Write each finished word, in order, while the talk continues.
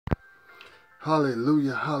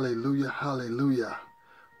Hallelujah, hallelujah, hallelujah.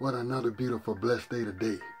 What another beautiful, blessed day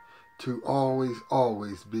today to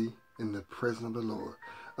always be in the presence of the Lord.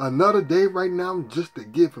 Another day right now just to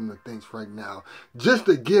give him the thanks right now. Just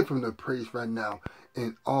to give him the praise right now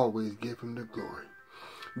and always give him the glory.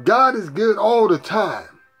 God is good all the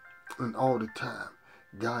time. And all the time,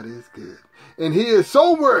 God is good. And he is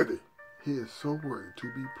so worthy. He is so worthy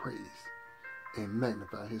to be praised and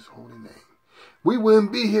magnify his holy name. We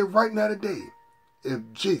wouldn't be here right now today if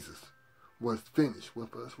Jesus was finished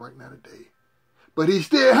with us right now today. But he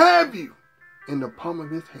still have you in the palm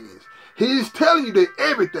of his hands. He is telling you that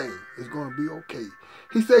everything is going to be okay.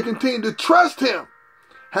 He said continue to trust him.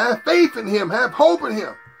 Have faith in him. Have hope in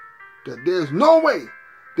him. That there's no way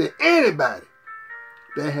that anybody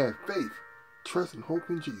that have faith, trust, and hope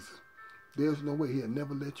in Jesus, there's no way he'll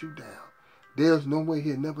never let you down. There's no way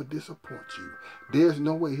he'll never disappoint you. There's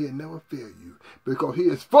no way he'll never fail you. Because he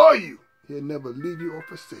is for you. He'll never leave you or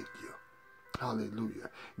forsake you. Hallelujah.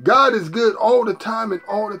 God is good all the time, and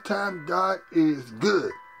all the time God is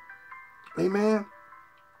good. Amen.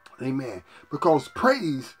 Amen. Because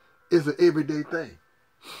praise is an everyday thing.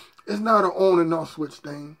 It's not an on and off switch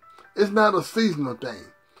thing. It's not a seasonal thing.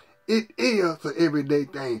 It is an everyday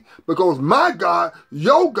thing. Because my God,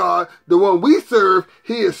 your God, the one we serve,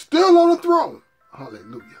 he is still on the throne.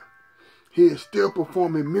 Hallelujah. He is still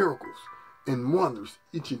performing miracles and wonders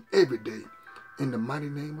each and every day in the mighty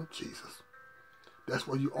name of Jesus. That's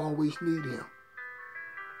why you always need him.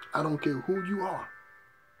 I don't care who you are.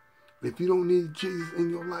 If you don't need Jesus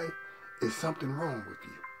in your life, there's something wrong with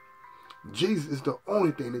you. Jesus is the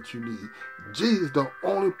only thing that you need. Jesus is the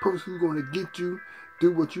only person who's going to get you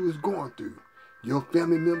through what you was going through. Your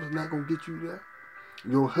family members not going to get you there.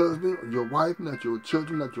 Your husband or your wife, not your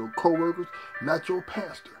children, not your co-workers, not your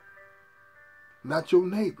pastor, not your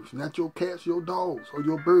neighbors, not your cats, your dogs, or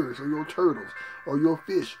your birds, or your turtles, or your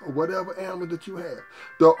fish, or whatever animal that you have.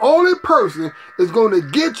 The only person is going to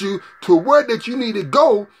get you to where that you need to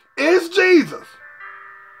go is Jesus.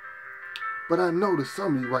 But I know that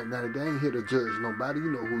some of you right now, they ain't here to judge nobody.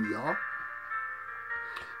 You know who you are.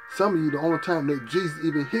 Some of you, the only time that Jesus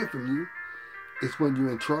even hear from you is when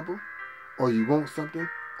you're in trouble, or you want something,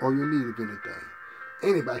 or you're in need of anything.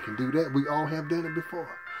 Anybody can do that. We all have done it before.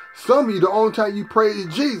 Some of you, the only time you praise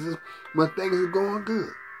Jesus when things are going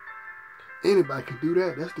good. Anybody can do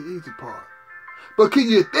that. That's the easy part. But can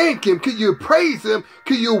you thank him? Can you praise him?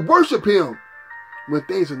 Can you worship him when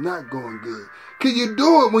things are not going good? Can you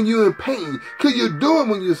do it when you're in pain? Can you do it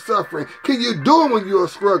when you're suffering? Can you do it when you're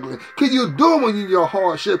struggling? Can you do it when you're in your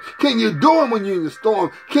hardship? Can you do it when you're in the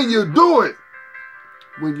storm? Can you do it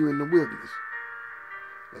when you're in the wilderness?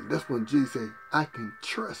 And that's when Jesus said, I can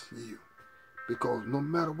trust you. Because no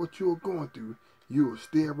matter what you're going through, you are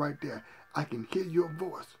still right there. I can hear your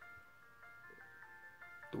voice.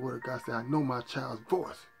 The word of God said, I know my child's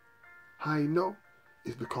voice. How you know?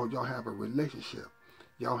 It's because y'all have a relationship.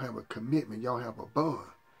 Y'all have a commitment. Y'all have a bond.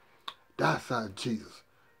 That's how Jesus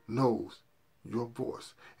knows your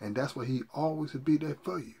voice. And that's why he always will be there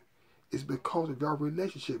for you. It's because of your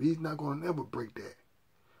relationship. He's not going to ever break that.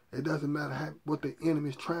 It doesn't matter what the enemy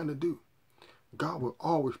is trying to do. God will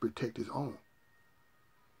always protect his own.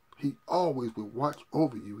 He always will watch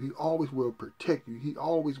over you. He always will protect you. He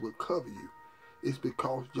always will cover you. It's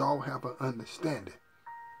because y'all have an understanding.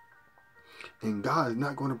 And God is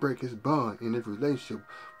not going to break his bond in his relationship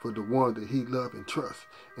for the ones that he loves and trusts.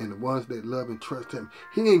 And the ones that love and trust him.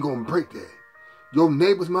 He ain't going to break that. Your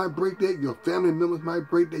neighbors might break that. Your family members might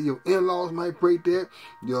break that. Your in-laws might break that.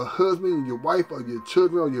 Your husband and your wife or your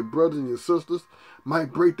children or your brothers and your sisters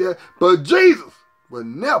might break that. But Jesus will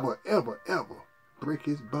never, ever, ever break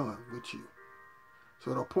his bond with you.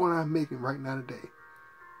 So the point I'm making right now today,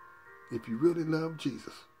 if you really love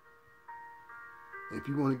Jesus, if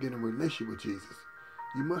you want to get in a relationship with Jesus,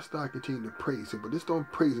 you must start continuing to praise him. But just don't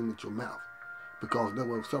praise him with your mouth. Because that's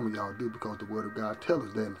what some of y'all do, because the word of God tells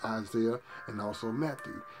us that in Isaiah and also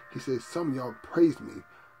Matthew. He says, some of y'all praise me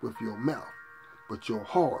with your mouth, but your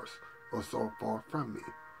hearts are so far from me.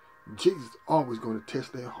 Jesus is always going to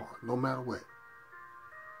test their heart, no matter what.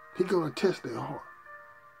 He's going to test their heart.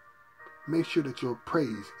 Make sure that your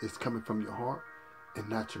praise is coming from your heart and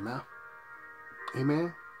not your mouth.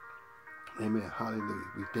 Amen. Amen. Hallelujah.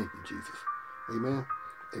 We thank you, Jesus. Amen.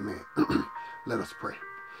 Amen. Let us pray.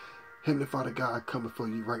 Heavenly Father God, I come before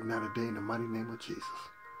you right now today in the mighty name of Jesus.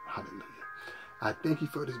 Hallelujah. I thank you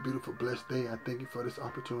for this beautiful, blessed day. I thank you for this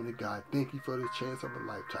opportunity, God. Thank you for this chance of a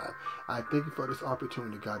lifetime. I thank you for this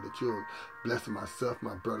opportunity, God, that you're blessing myself,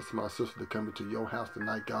 my brothers, and my sisters to come into your house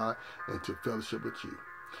tonight, God, and to fellowship with you.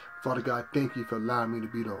 Father God, thank you for allowing me to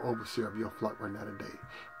be the overseer of your flock right now today.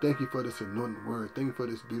 Thank you for this anointed word. Thank you for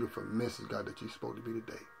this beautiful message, God, that you spoke to me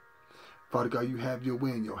today. Father God, you have your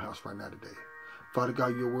way in your house right now today. Father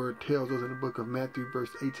God, your word tells us in the book of Matthew,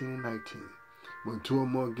 verse 18 and 19, when two or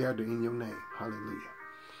more gather in your name, hallelujah,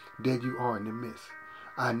 there you are in the midst.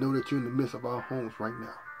 I know that you're in the midst of our homes right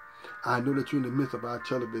now. I know that you're in the midst of our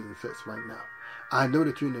television sets right now. I know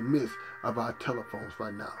that you're in the midst of our telephones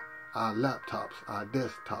right now, our laptops, our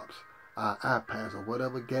desktops, our iPads, or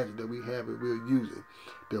whatever gadget that we have that we're using,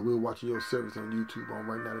 that we're watching your service on YouTube on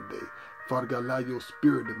right now today. Father God, allow your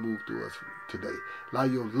spirit to move through us today. Allow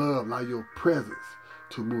your love, allow your presence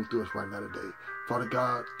to move through us right now today. Father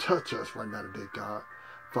God, touch us right now today, God.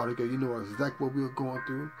 Father God, you know exactly what we're going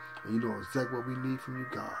through, and you know exactly what we need from you,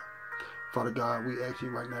 God. Father God, we ask you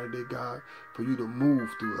right now today, God, for you to move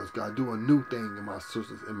through us, God. Do a new thing in my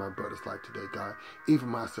sisters and my brothers' life today, God. Even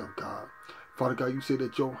myself, God. Father God, you said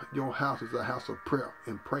that your house is a house of prayer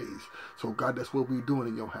and praise. So, God, that's what we're doing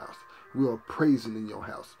in your house. We are praising in your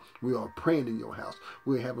house. We are praying in your house.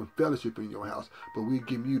 We're having fellowship in your house. But we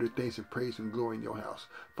give you the thanks and praise and glory in your house.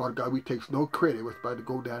 Father God, we take no credit what's about to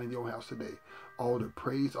go down in your house today. All the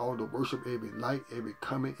praise, all the worship, every light, every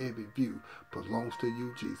comment, every view belongs to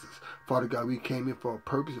you, Jesus. Father God, we came in for a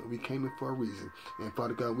purpose and we came in for a reason. And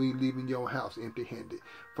Father God, we leave in your house empty-handed.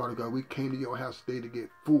 Father God, we came to your house today to get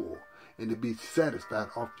full and to be satisfied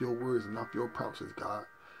off your words and off your promises, God.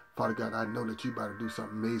 Father God, I know that you're about to do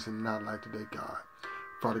something amazing in our life today, God.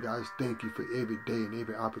 Father God, I just thank you for every day and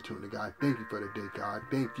every opportunity, God. Thank you for the day, God.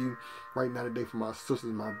 Thank you right now today for my sisters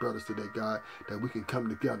and my brothers today, God, that we can come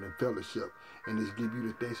together in fellowship and just give you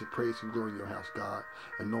the thanks and praise and glory in your house, God.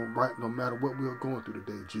 And no matter what we are going through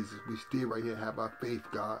today, Jesus, we still right here have our faith,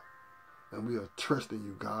 God. And we are trusting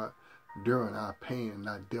you, God, during our pain and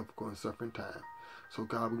our difficult and suffering time. So,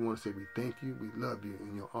 God, we want to say we thank you, we love you,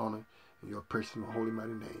 in your honor, in your precious and holy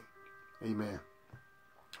mighty name. Amen.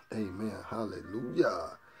 Amen.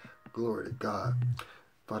 Hallelujah. Glory to God.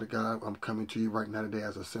 Father God, I'm coming to you right now today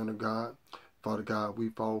as a sinner, God. Father God, we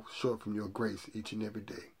fall short from your grace each and every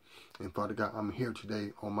day. And Father God, I'm here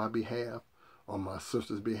today on my behalf, on my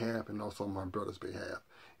sister's behalf, and also on my brother's behalf.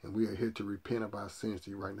 And we are here to repent of our sins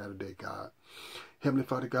to you right now today, God. Heavenly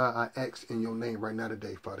Father God, I ask in your name right now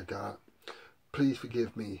today, Father God, please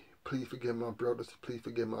forgive me. Please forgive my brothers. Please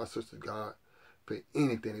forgive my sisters, God, for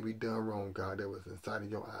anything that we done wrong, God, that was inside of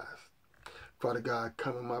your eyes. Father God,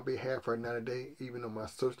 come on my behalf right now today, even on my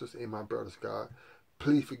sisters and my brothers, God.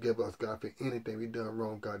 Please forgive us, God, for anything we done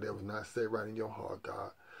wrong, God, that was not said right in your heart,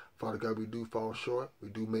 God. Father God, we do fall short. We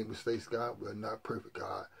do make mistakes, God. We're not perfect,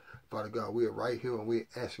 God. Father God, we are right here and we're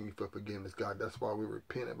asking you for forgiveness, God. That's why we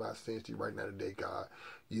repent of our sins to you right now today, God.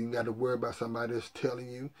 You ain't got to worry about somebody else telling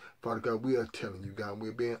you. Father God, we are telling you, God.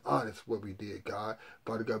 We're being honest what we did, God.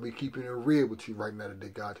 Father God, we're keeping it real with you right now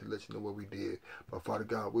today, God, to let you know what we did. But Father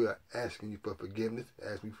God, we are asking you for forgiveness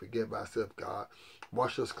as we forgive ourselves, God.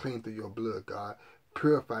 Wash us clean through your blood, God.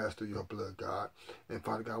 Purify us through your blood, God. And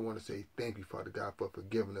Father God, I want to say thank you, Father God, for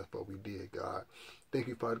forgiving us for what we did, God. Thank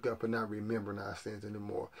you, Father God, for not remembering our sins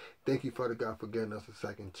anymore. Thank you, Father God, for giving us a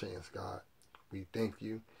second chance, God. We thank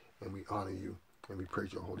you and we honor you and we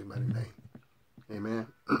praise your holy mighty name. Amen.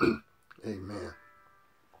 Amen.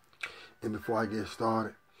 And before I get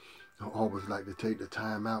started, I always like to take the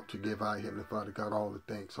time out to give our Heavenly Father God all the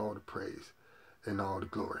thanks, all the praise, and all the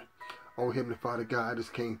glory. Oh, Heavenly Father God, I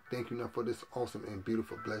just can't thank you enough for this awesome and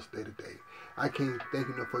beautiful blessed day today. I can't thank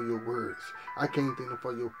you enough for your words. I can't thank you enough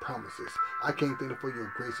for your promises. I can't thank you enough for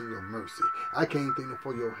your grace and your mercy. I can't thank you enough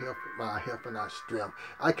for your help, my help and our strength.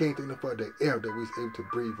 I can't thank you enough for the air that we're able to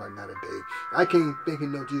breathe right now today. I can't thank you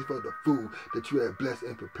enough, Jesus, for the food that you have blessed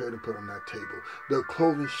and prepared and put on our table. The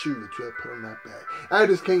clothes and shoes that you have put on our back. I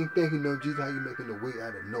just can't thank you enough, Jesus, how you making the way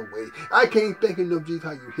out of no way. I can't thank you enough, Jesus,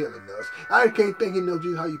 how you healing us. I can't thank you enough,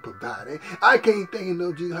 Jesus, how you providing. I can't thank you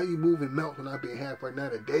enough, Jesus, how you moving mountains on our behalf right now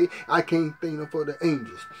today. I can't thank you enough for the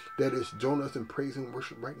angels that is joining us in praise and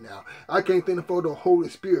worship right now. I can't thank you enough for the Holy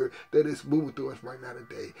Spirit that is moving through us right now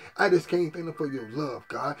today. I just can't thank you enough for your love,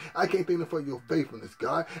 God. I can't thank you enough for your faithfulness,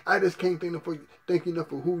 God. I just can't thank you enough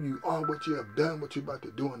for who you are, what you have done, what you're about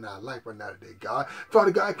to do in our life right now today, God.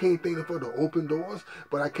 Father God, I can't thank you enough for the open doors,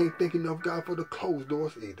 but I can't thank you enough, God, for the closed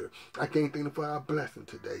doors either. I can't thank you enough for our blessing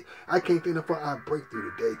today. I can't thank you enough for our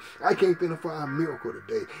breakthrough today. I I can't thank him for our miracle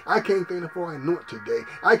today. I can't thank him for our anointing today.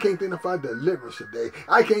 I can't thank him for our deliverance today.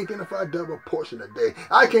 I can't thank him for our double portion today.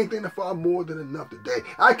 I can't thank him for our more than enough today.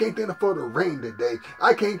 I can't thank him for the rain today.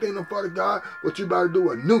 I can't thank him for the God, what you about to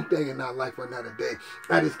do a new thing in our life right now today.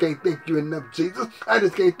 I just can't thank you enough, Jesus. I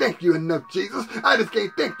just can't thank you enough, Jesus. I just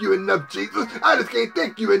can't thank you enough, Jesus. I just can't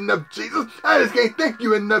thank you enough, Jesus. I just can't thank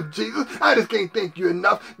you enough, Jesus. I just can't thank you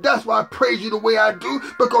enough. That's why I praise you the way I do,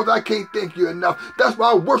 because I can't thank you enough. That's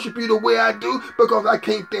why I worship you the way I do, because I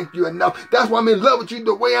can't thank you enough. That's why I'm in love with you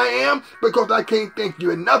the way I am, because I can't thank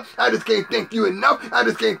you enough. I just can't thank you enough. I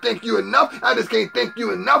just can't thank you enough. I just can't thank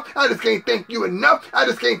you enough. I just can't thank you enough. I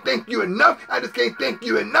just can't thank you enough. I just can't thank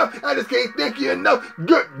you enough. I just can't thank you enough.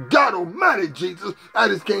 Good God Almighty, Jesus. I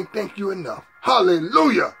just can't thank you enough.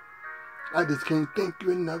 Hallelujah. I just can't thank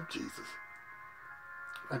you enough, Jesus.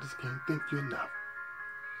 I just can't thank you enough.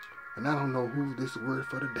 And I don't know who this word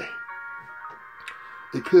for today.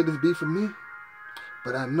 It could just be for me,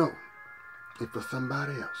 but I know it's for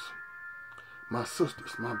somebody else. My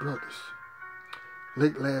sisters, my brothers.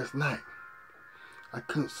 Late last night, I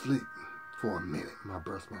couldn't sleep for a minute, my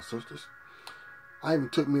brothers, my sisters. I even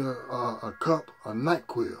took me a cup of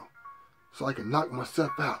NyQuil so I could knock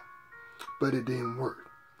myself out, but it didn't work.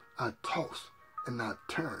 I tossed and I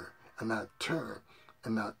turned and I turned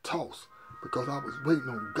and I tossed because I was waiting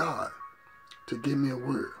on God to give me a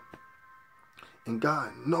word. And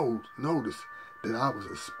God noticed that I was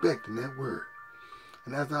expecting that word.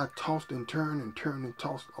 And as I tossed and turned and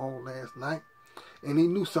tossed all last night, and he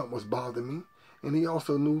knew something was bothering me, and he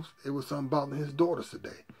also knew it was something bothering his daughters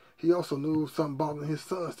today. He also knew it was something bothering his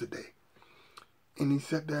sons today. And he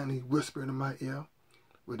sat down and he whispered in my ear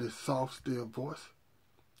with his soft, still voice.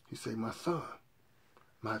 He said, my son,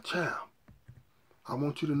 my child, I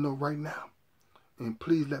want you to know right now, and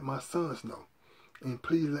please let my sons know, and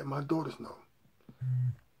please let my daughters know.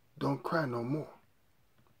 Don't cry no more.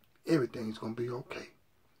 Everything's going to be okay.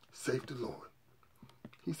 Save the Lord.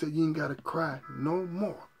 He said, you ain't got to cry no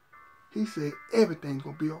more. He said, everything's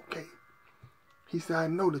going to be okay. He said, I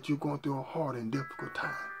know that you're going through a hard and difficult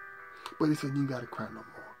time. But he said, you ain't got to cry no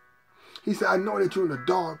more. He said, I know that you're in a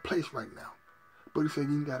dark place right now. But he said,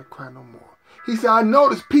 you ain't got to cry no more. He said, I know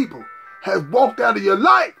this people has walked out of your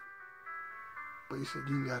life. But he said,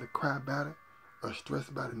 you ain't got to cry about it or stress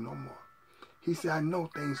about it no more. He said, I know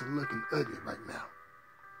things are looking ugly right now.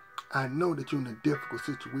 I know that you're in a difficult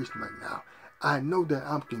situation right now. I know that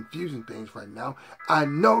I'm confusing things right now. I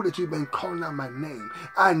know that you've been calling out my name.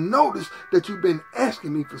 I noticed that you've been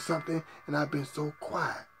asking me for something, and I've been so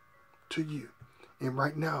quiet to you. And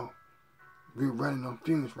right now, we're running on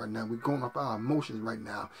fumes right now. We're going off our emotions right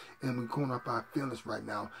now. And we're going off our feelings right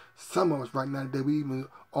now. Some of us right now, that we even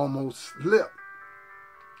almost slipped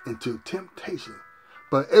into temptation.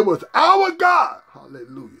 But it was our God,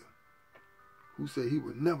 hallelujah, who said he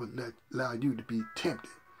would never allow you to be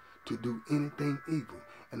tempted to do anything evil.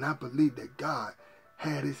 And I believe that God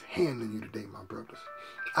had his hand on you today, my brothers.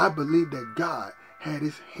 I believe that God had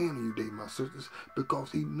his hand on you today, my sisters,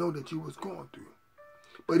 because he know that you was going through.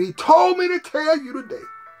 But he told me to tell you today.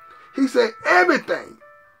 He said everything.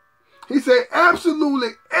 He said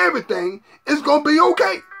absolutely everything is going to be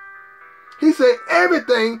okay. He said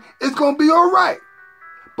everything is going to be all right.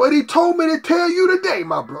 But he told me to tell you today,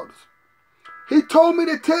 my brothers. He told me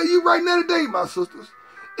to tell you right now today, my sisters.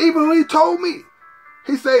 Even when he told me,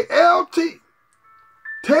 he said, LT,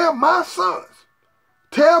 tell my sons,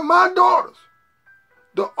 tell my daughters,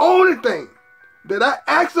 the only thing that I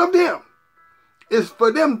ask of them is for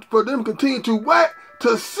them to continue to what?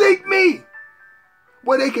 To seek me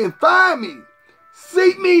where they can find me.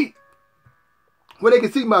 Seek me where they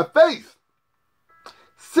can see my face.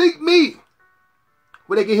 Seek me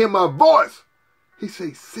where they can hear my voice. He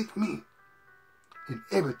said, seek me and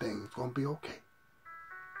everything is going to be okay.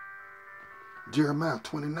 Jeremiah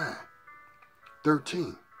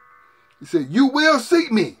 29:13. He said, you will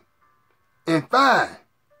seek me and find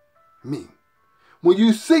me. When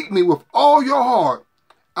you seek me with all your heart,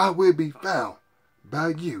 I will be found by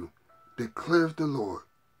you, declares the Lord,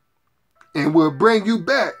 and will bring you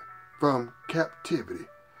back from captivity.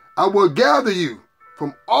 I will gather you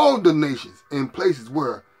from all the nations and places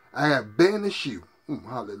where I have banished you.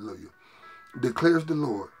 Hallelujah. Declares the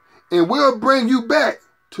Lord, and will bring you back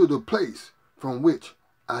to the place from which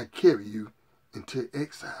I carry you into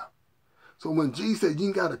exile. So when Jesus said you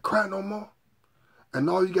ain't got to cry no more, and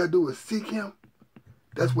all you got to do is seek him,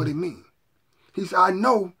 that's what it means. He said, I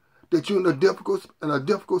know that you're in a difficult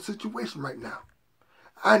situation right now.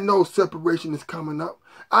 I know separation is coming up.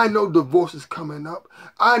 I know divorce is coming up.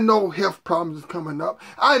 I know health problems is coming up.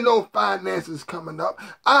 I know finances is coming up.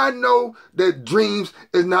 I know that dreams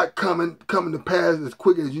is not coming to pass as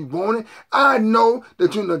quick as you want it. I know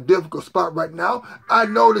that you're in a difficult spot right now. I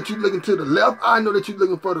know that you're looking to the left. I know that you're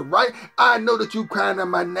looking for the right. I know that you're crying out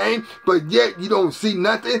my name, but yet you don't see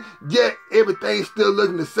nothing. Yet everything's still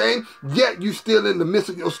looking the same. Yet you still in the midst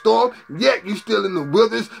of your storm. Yet you still in the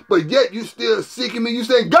wilderness, but yet you still seeking me. You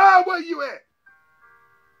say, God, where you at?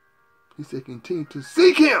 He said, continue to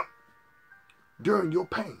seek him during your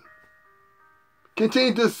pain.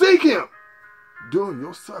 Continue to seek him during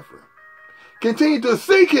your suffering. Continue to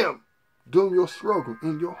seek him during your struggle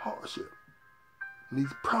and your hardship. And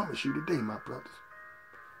he's promised you today, my brothers.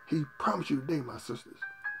 He promised you today, my sisters,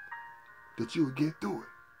 that you will get through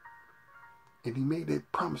it. And he made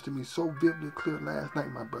that promise to me so vividly clear last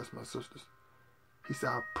night, my brothers, my sisters. He said,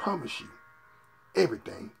 I promise you,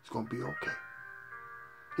 everything is going to be okay.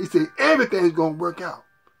 He said, everything's going to work out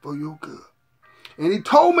for your good. And he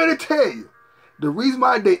told me to tell you, the reason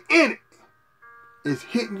why the enemy is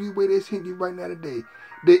hitting you where it's hitting you right now today,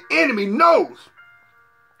 the enemy knows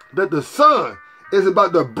that the sun is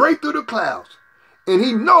about to break through the clouds. And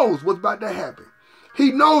he knows what's about to happen.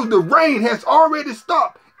 He knows the rain has already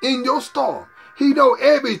stopped in your storm. He knows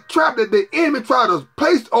every trap that the enemy tried to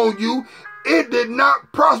place on you, it did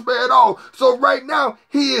not prosper at all. So right now,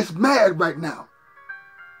 he is mad right now.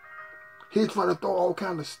 He's trying to throw all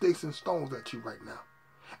kinds of sticks and stones at you right now.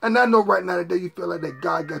 And I know right now today you feel like that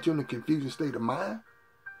God got you in a confused state of mind.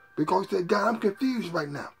 Because he said, God, I'm confused right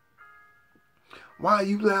now. Why are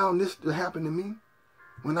you allowing this to happen to me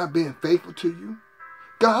when I've been faithful to you?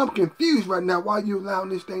 God, I'm confused right now. Why are you allowing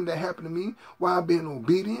this thing to happen to me? Why I've been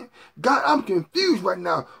obedient? God, I'm confused right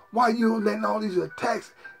now. Why are you letting all these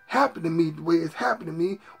attacks happen to me the way it's happened to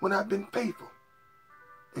me when I've been faithful?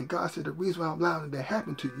 And God said, the reason why I'm allowing it to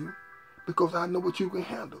happen to you, because I know what you can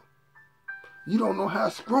handle. You don't know how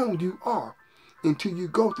strong you are until you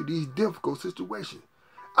go through these difficult situations.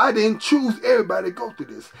 I didn't choose everybody to go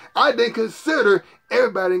through this. I didn't consider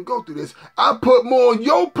everybody to go through this. I put more on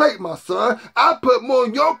your plate, my son. I put more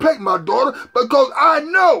on your plate, my daughter, because I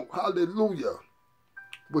know, hallelujah,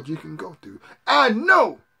 what you can go through. I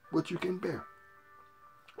know what you can bear.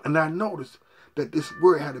 And I noticed that this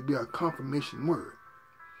word had to be a confirmation word.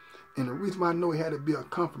 And the reason why I know it had to be a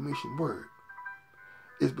confirmation word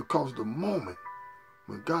is because the moment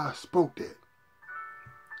when God spoke that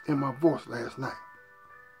in my voice last night,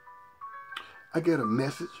 I get a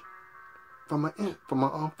message from my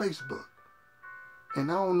Facebook. And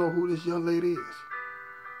I don't know who this young lady is.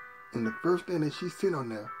 And the first thing that she said on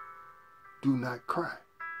there, do not cry.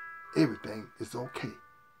 Everything is okay.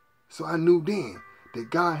 So I knew then that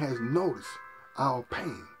God has noticed our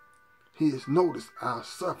pain. He has noticed our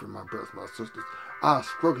suffering, my brothers, my sisters, our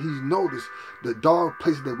struggle. He's noticed the dark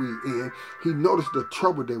places that we're in. He noticed the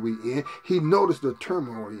trouble that we're in. He noticed the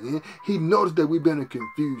turmoil we're in. He noticed that we've been in a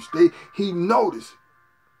confused state. He noticed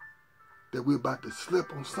that we're about to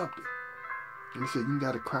slip on something. And he said, you ain't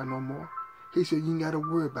got to cry no more. He said, you ain't got to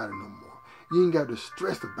worry about it no more. You ain't got to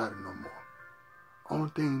stress about it no more.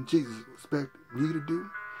 Only thing Jesus expects you to do,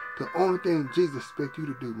 the only thing Jesus expects you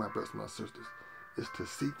to do, my brothers, my sisters, is to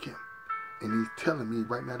seek him. And he's telling me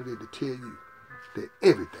right now today to tell you that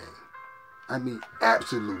everything, I mean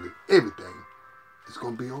absolutely everything, is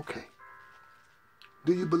going to be okay.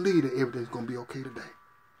 Do you believe that everything's going to be okay today?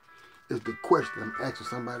 Is the question I'm asking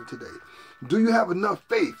somebody today. Do you have enough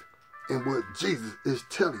faith in what Jesus is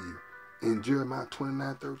telling you in Jeremiah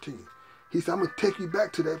 29:13? He said, I'm going to take you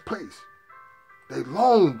back to that place, that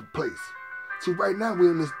long place. See, right now we're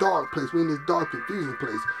in this dark place. We're in this dark, confusing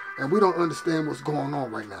place. And we don't understand what's going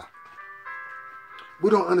on right now. We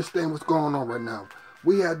don't understand what's going on right now.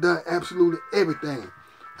 We have done absolutely everything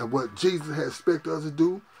and what Jesus has expected us to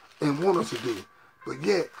do and want us to do. But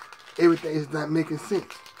yet, everything is not making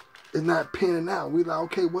sense. It's not panning out. We're like,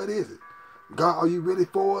 okay, what is it? God, are you really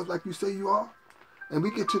for us like you say you are? And we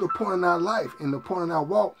get to the point in our life, in the point in our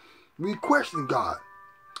walk, we question God.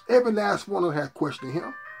 Every last one of us has questioned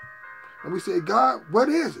him. And we say, God, what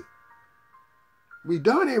is it? We've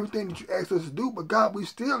done everything that you asked us to do, but God, we're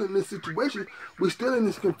still in this situation. We're still in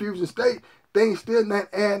this confusing state. Things still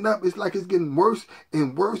not adding up. It's like it's getting worse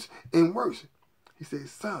and worse and worse. He said,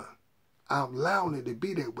 son, I'm allowing it to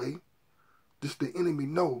be that way. Just the enemy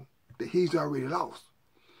know that he's already lost.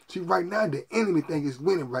 See, right now, the enemy think he's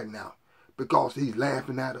winning right now because he's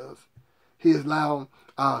laughing at us. He is allowing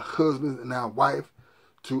our husbands and our wife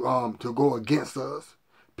to go against us.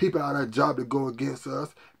 people at our job that go against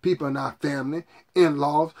us, people in our family,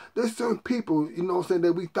 in-laws. There's certain people, you know what I'm saying,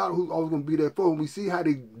 that we thought who always going to be there for, and we see how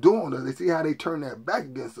they doing us. They see how they turn their back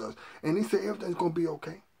against us. And he said everything's going to be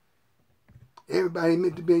okay. Everybody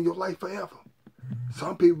meant to be in your life forever.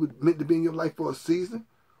 Some people meant to be in your life for a season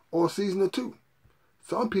or a season or two.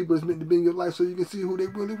 Some people is meant to be in your life so you can see who they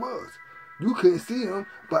really was. You couldn't see them,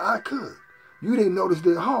 but I could. You didn't notice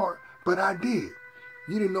their heart, but I did.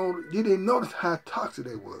 You didn't notice how toxic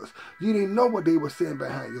they was. You didn't know what they were saying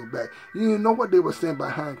behind your back. You didn't know what they were saying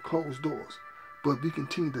behind closed doors. But if you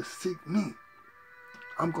continue to seek me,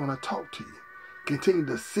 I'm going to talk to you. Continue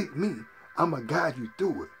to seek me, I'm going to guide you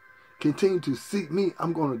through it. Continue to seek me,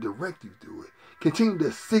 I'm going to direct you through it. Continue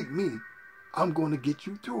to seek me, I'm going to get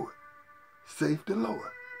you through it. Save the Lord.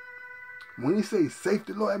 When he says save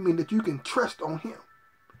the Lord, I mean that you can trust on him.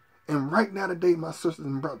 And right now today, my sisters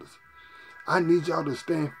and brothers, I need y'all to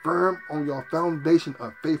stand firm on your foundation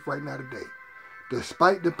of faith right now today.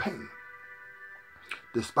 Despite the pain,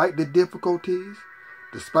 despite the difficulties,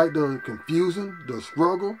 despite the confusion, the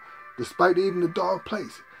struggle, despite even the dark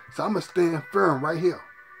place. So I'm going to stand firm right here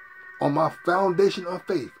on my foundation of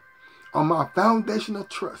faith, on my foundation of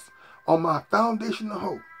trust, on my foundation of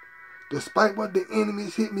hope. Despite what the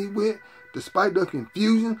enemies hit me with, despite the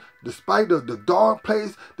confusion, despite the dark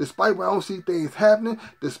place, despite when I don't see things happening,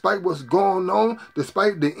 despite what's going on,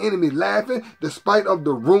 despite the enemy laughing, despite of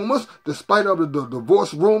the rumors, despite of the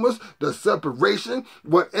divorce rumors, the separation,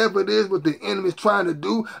 whatever it is what the enemy's trying to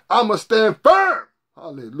do, I'm going to stand firm,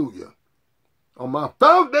 hallelujah, on my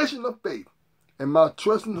foundation of faith and my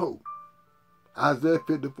trust and hope. Isaiah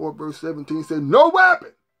 54 verse 17 said, no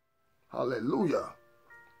weapon, hallelujah,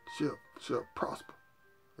 shall prosper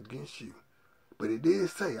against you. But it did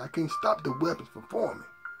say, I can't stop the weapons from forming.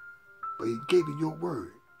 But he gave you your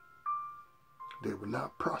word. They will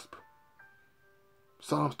not prosper.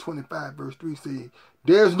 Psalms 25 verse 3 says,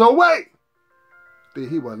 there's no way that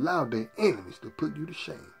he will allow their enemies to put you to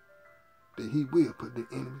shame. That he will put the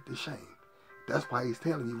enemies to shame. That's why he's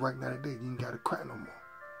telling you right now today, you ain't got to cry no more.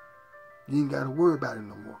 You ain't got to worry about it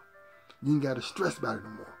no more. You ain't got to stress about it no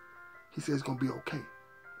more. He says it's going to be okay.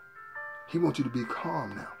 He wants you to be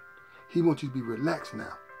calm now. He wants you to be relaxed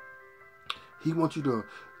now. He wants you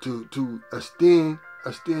to extend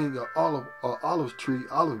your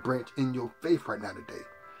olive branch in your faith right now today.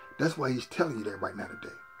 That's why he's telling you that right now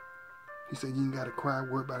today. He said you ain't got to cry,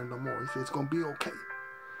 worry about it no more. He said it's going to be okay.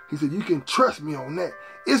 He said you can trust me on that.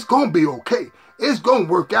 It's going to be okay. It's going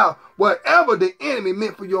to work out. Whatever the enemy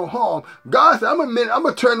meant for your harm, God said I'm going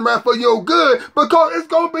to turn around for your good because it's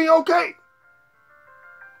going to be okay.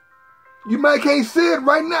 You might can't see it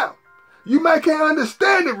right now. You might can't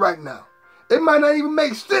understand it right now. It might not even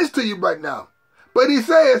make sense to you right now. But he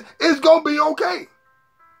says, it's going to be okay.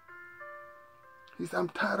 He said, I'm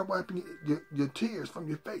tired of wiping your tears from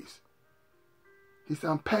your face. He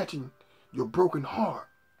said, I'm patching your broken heart,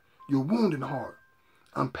 your wounded heart.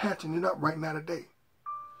 I'm patching it up right now today.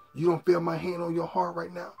 You don't feel my hand on your heart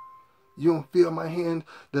right now? You don't feel my hand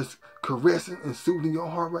that's caressing and soothing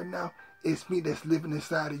your heart right now? It's me that's living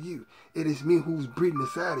inside of you. It is me who's breathing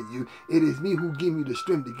inside of you. It is me who gives you the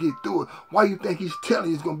strength to get through it. Why you think he's telling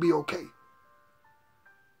you it's going to be okay?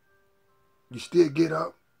 You still get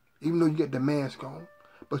up, even though you got the mask on,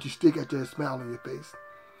 but you still got that smile on your face.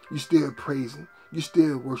 You still praising. You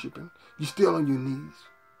still worshiping. You still on your knees.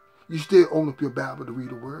 You still open up your Bible to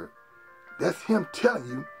read the word. That's him telling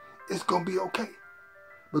you it's going to be okay.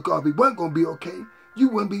 Because if it wasn't going to be okay, you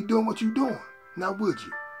wouldn't be doing what you're doing. Now would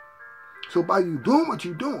you? So by you doing what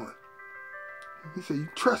you're doing, he said, you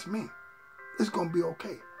trust me. It's going to be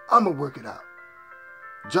okay. I'm going to work it out.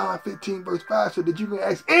 John 15 verse 5 said that you can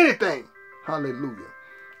ask anything. Hallelujah.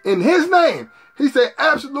 In his name, he said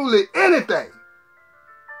absolutely anything.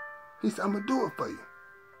 He said, I'm going to do it for you.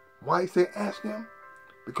 Why he said ask him?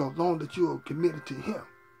 Because long that you are committed to him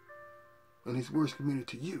and his word's committed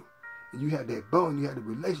to you, and you have that bond, you have the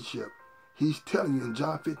relationship, he's telling you in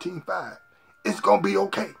John 15:5, it's going to be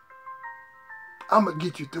okay. I'm going to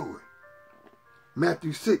get you through it.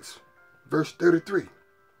 Matthew 6, verse 33.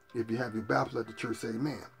 If you have your Bible, let the church say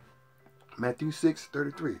amen. Matthew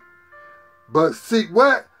 6:33. But seek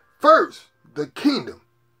what? First, the kingdom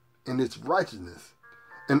and its righteousness.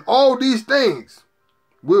 And all these things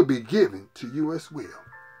will be given to you as well.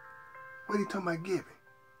 What are you talking about giving?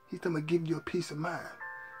 He's talking about giving you a peace of mind.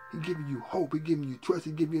 He's giving you hope. He's giving you trust.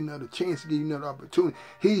 He's giving you another chance. He's giving you another opportunity.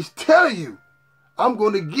 He's telling you, I'm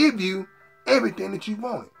going to give you everything that you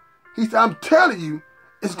wanted. He said, I'm telling you,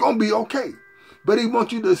 it's going to be okay. But he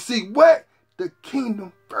wants you to seek what? The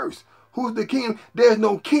kingdom first. Who's the king? There's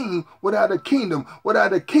no king without a kingdom.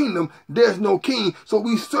 Without a kingdom, there's no king. So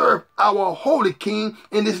we serve our holy king,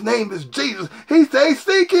 and his name is Jesus. He says,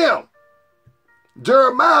 seek him.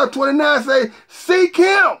 Jeremiah 29 say, seek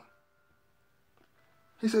him.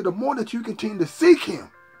 He said, the more that you continue to seek him,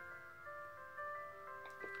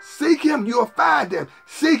 you'll find him.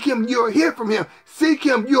 Seek him, you'll hear from him. Seek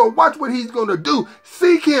him, you'll watch what he's going to do.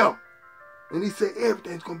 Seek him. And he said,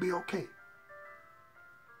 everything's going to be okay.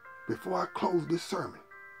 Before I close this sermon,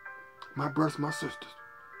 my brothers, my sisters,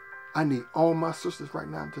 I need all my sisters right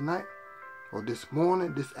now tonight, or this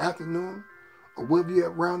morning, this afternoon, or wherever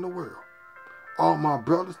you're around the world. All my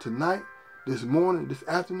brothers tonight, this morning, this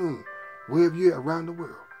afternoon, wherever you're around the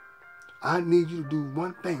world. I need you to do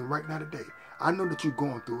one thing right now today. I know that you're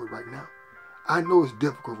going through it right now. I know it's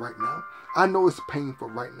difficult right now. I know it's painful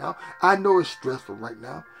right now. I know it's stressful right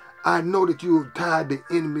now. I know that you're tired the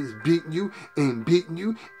enemy is beating you and beating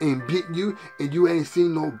you and beating you, and you ain't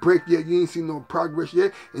seen no break yet. You ain't seen no progress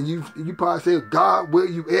yet. And you probably say, God, where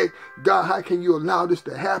you at? God, how can you allow this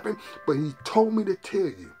to happen? But he told me to tell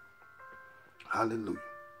you, hallelujah,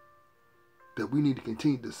 that we need to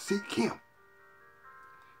continue to seek him.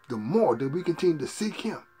 The more that we continue to seek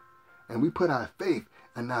him, and we put our faith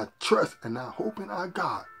and our trust and our hope in our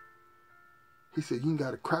God, he said, you ain't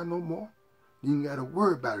got to cry no more. You ain't got to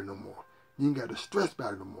worry about it no more. You ain't got to stress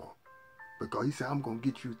about it no more. Because he said, I'm going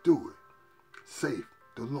to get you through it. Save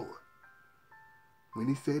the Lord. When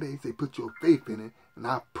he said that, he said, put your faith in it, and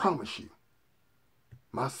I promise you,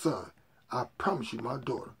 my son, I promise you, my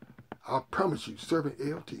daughter, I promise you, servant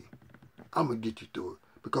LT, I'm going to get you through it.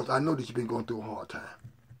 Because I know that you've been going through a hard time.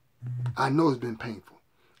 I know it's been painful.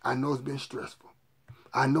 I know it's been stressful.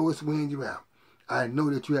 I know it's weighing you out. I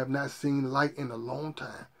know that you have not seen light in a long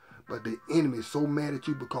time. But the enemy is so mad at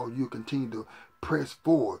you because you continue to press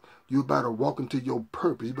forward. You're about to walk into your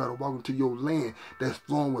purpose. You're about to walk into your land that's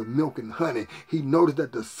flowing with milk and honey. He noticed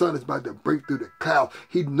that the sun is about to break through the clouds.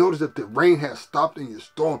 He noticed that the rain has stopped in your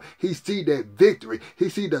storm. He see that victory. He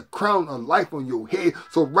see the crown of life on your head.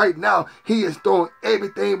 So right now, he is throwing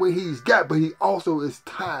everything what he's got, but he also is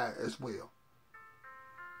tired as well.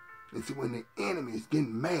 And see, when the enemy is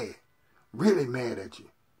getting mad, really mad at you,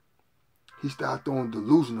 he started throwing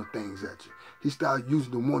delusional things at you. He started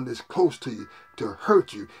using the one that's close to you to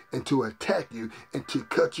hurt you and to attack you and to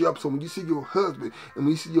cut you up. So when you see your husband and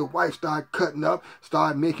when you see your wife start cutting up,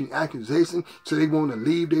 start making accusations, so they want to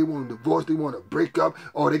leave, they want to divorce, they want to break up,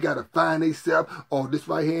 or they got to find themselves, or this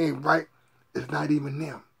right here ain't right, it's not even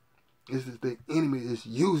them. It's just the enemy is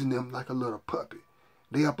using them like a little puppy.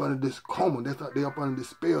 They up under this coma. They up under this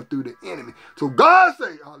spell through the enemy. So God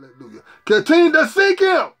say, hallelujah, continue to seek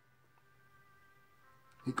him.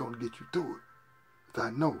 He's going to get you through it. So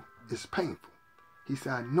I know it's painful. He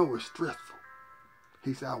said, I know it's stressful.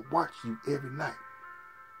 He said, I watch you every night.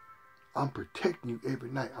 I'm protecting you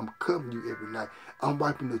every night. I'm covering you every night. I'm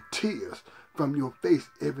wiping the tears from your face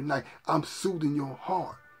every night. I'm soothing your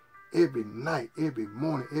heart every night, every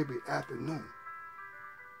morning, every afternoon.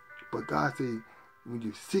 But God said, when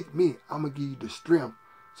you seek me, I'm going to give you the strength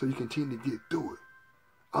so you continue to get through it.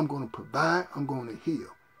 I'm going to provide. I'm going to heal.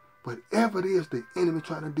 Whatever it is the enemy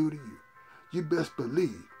trying to do to you, you best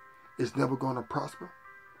believe it's never going to prosper.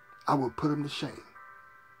 I will put him to shame.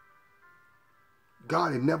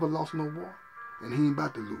 God had never lost no war, and he ain't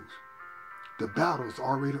about to lose. The battle is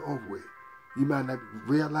already over with. You might not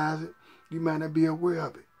realize it. You might not be aware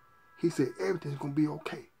of it. He said everything's going to be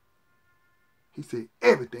okay. He said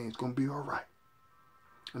everything's going to be all right.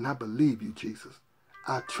 And I believe you, Jesus.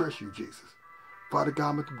 I trust you, Jesus. Father God,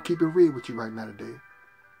 I'm going to keep it real with you right now today.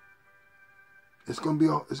 It's gonna be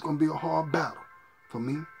a hard battle for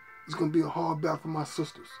me. It's gonna be a hard battle for my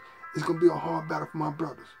sisters. It's gonna be a hard battle for my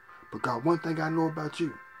brothers. But God, one thing I know about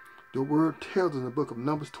you, your word tells in the book of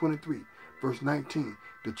Numbers 23, verse 19,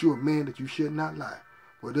 that you're a man that you should not lie.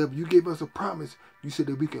 Whatever you gave us a promise, you said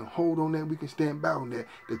that we can hold on that, we can stand by on that,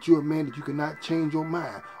 that you're a man that you cannot change your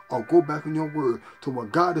mind or go back on your word. So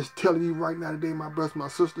what God is telling you right now today, my brothers, my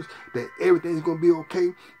sisters, that everything's going to be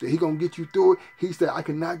okay, that he's going to get you through it. He said, I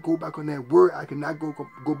cannot go back on that word. I cannot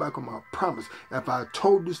go back on my promise. If I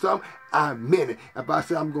told you something, I meant it. If I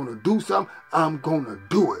said I'm going to do something, I'm going to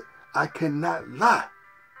do it. I cannot lie.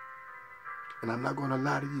 And I'm not going to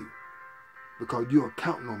lie to you because you're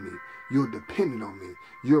counting on me. You're depending on me.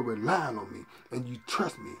 You're relying on me. And you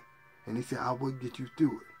trust me. And he said, I will get you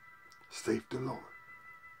through it. Save the Lord.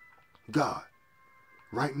 God,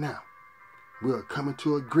 right now, we are coming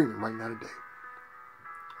to agreement right now today.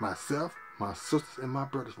 Myself, my sisters, and my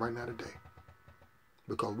brothers right now today.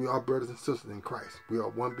 Because we are brothers and sisters in Christ. We are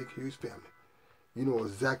one big, huge family. You know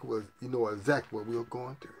exactly what we are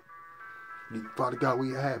going through. Father God,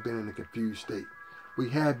 we have been in a confused state. We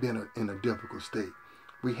have been in a difficult state.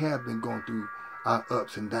 We have been going through our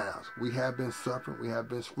ups and downs. We have been suffering. We have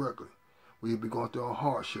been struggling. We have been going through a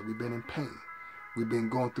hardship. We've been in pain. We've been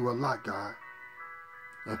going through a lot, God.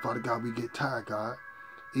 And Father God, we get tired, God.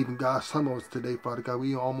 Even God, some of us today, Father God,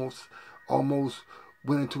 we almost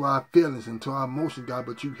went into our feelings, into our emotions, God,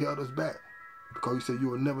 but you held us back. Because you said you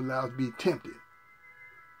will never allow us to be tempted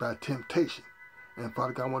by temptation. And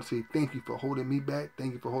Father God, I want to say thank you for holding me back.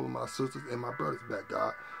 Thank you for holding my sisters and my brothers back,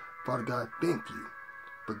 God. Father God, thank you.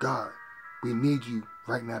 But God, we need you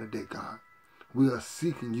right now today, God. We are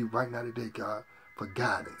seeking you right now today, God, for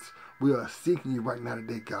guidance. We are seeking you right now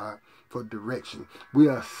today, God, for direction. We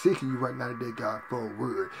are seeking you right now today, God, for a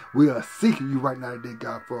word. We are seeking you right now today,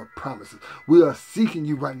 God, for promises. We are seeking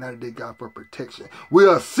you right now today, God, for protection. We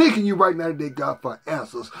are seeking you right now today, God, for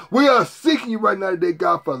answers. We are seeking you right now today,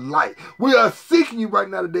 God, for light. We are seeking you right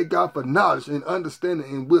now today, God, for knowledge and understanding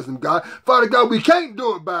and wisdom, God. Father God, we can't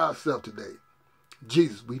do it by ourselves today.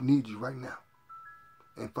 Jesus, we need you right now.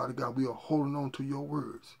 And Father God, we are holding on to your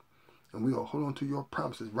words. And we are holding on to your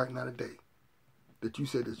promises right now today. That you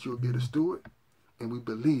said that you'll get a steward. And we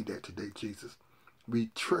believe that today, Jesus. We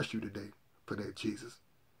trust you today for that, Jesus.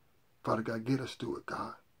 Father God, get a steward,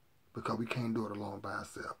 God. Because we can't do it alone by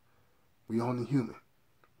ourselves. We only human.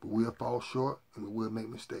 But we'll fall short and we will make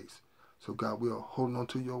mistakes. So God, we are holding on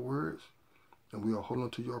to your words. And we are holding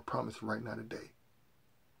on to your promise right now today.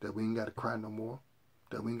 That we ain't got to cry no more.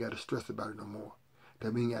 That we ain't got to stress about it no more.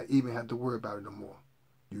 That we ain't got to even have to worry about it no more.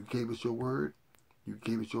 You gave us your word. You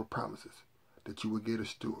gave us your promises. That you would get a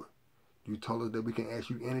steward. You told us that we can ask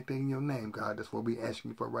you anything in your name, God. That's what we're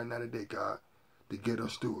asking you for right now today, God. To get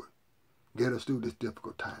us steward. Get us through this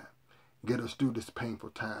difficult time. Get us through this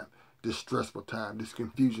painful time. This stressful time. This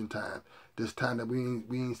confusion time. This time that we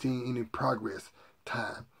ain't seeing any progress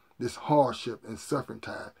time. This hardship and suffering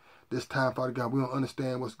time. This time, Father God, we don't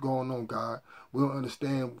understand what's going on, God. We don't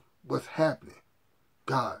understand what's happening.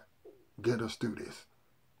 God, get us through this.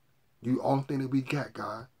 You the only thing that we got,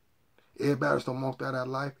 God. Everybody else don't want that out of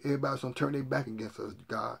life. Everybody else don't turn their back against us,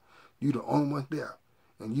 God. You the only one there.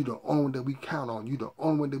 And you the only one that we count on. You the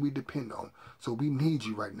only one that we depend on. So we need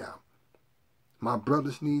you right now. My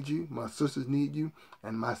brothers need you. My sisters need you.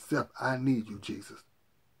 And myself, I need you, Jesus.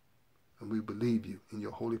 And we believe you in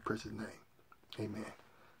your holy, precious name. Amen.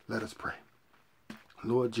 Let us pray.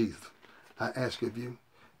 Lord Jesus, I ask of you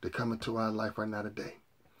to come into our life right now today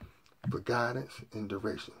for guidance and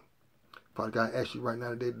direction. Father God, I ask you right now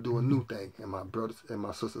today to do a new thing in my brothers and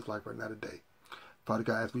my sisters' life right now today. Father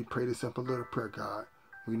God, as we pray this simple little prayer, God,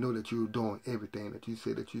 we know that you're doing everything that you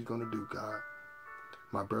said that you're going to do, God.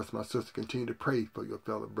 My brothers and my sisters, continue to pray for your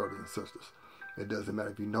fellow brothers and sisters. It doesn't matter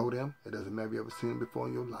if you know them. It doesn't matter if you ever seen them before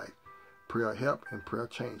in your life. Prayer help and prayer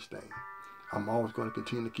change things. I'm always going to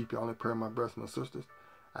continue to keep y'all in prayer, my brothers and my sisters.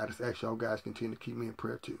 I just ask y'all guys continue to keep me in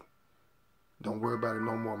prayer too. Don't worry about it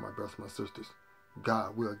no more, my brothers and my sisters.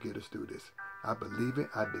 God will get us through this. I believe it.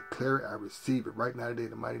 I declare it. I receive it right now today in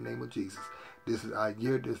the mighty name of Jesus. This is our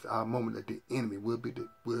year. This is our moment that the enemy will be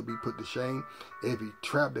put to shame. Every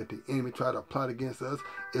trap that the enemy tried to plot against us,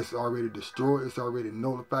 it's already destroyed. It's already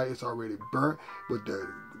nullified. It's already burnt.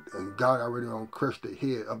 And God already on crushed the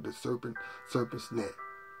head of the serpent's neck.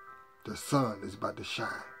 The sun is about to shine.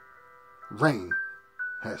 Rain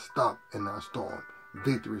has stopped in our storm.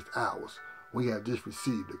 Victory is ours. We have just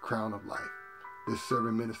received the crown of life. This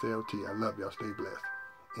servant Minster Lt. I love y'all. Stay blessed.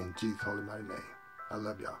 In Jesus' holy mighty name. I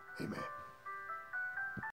love y'all. Amen.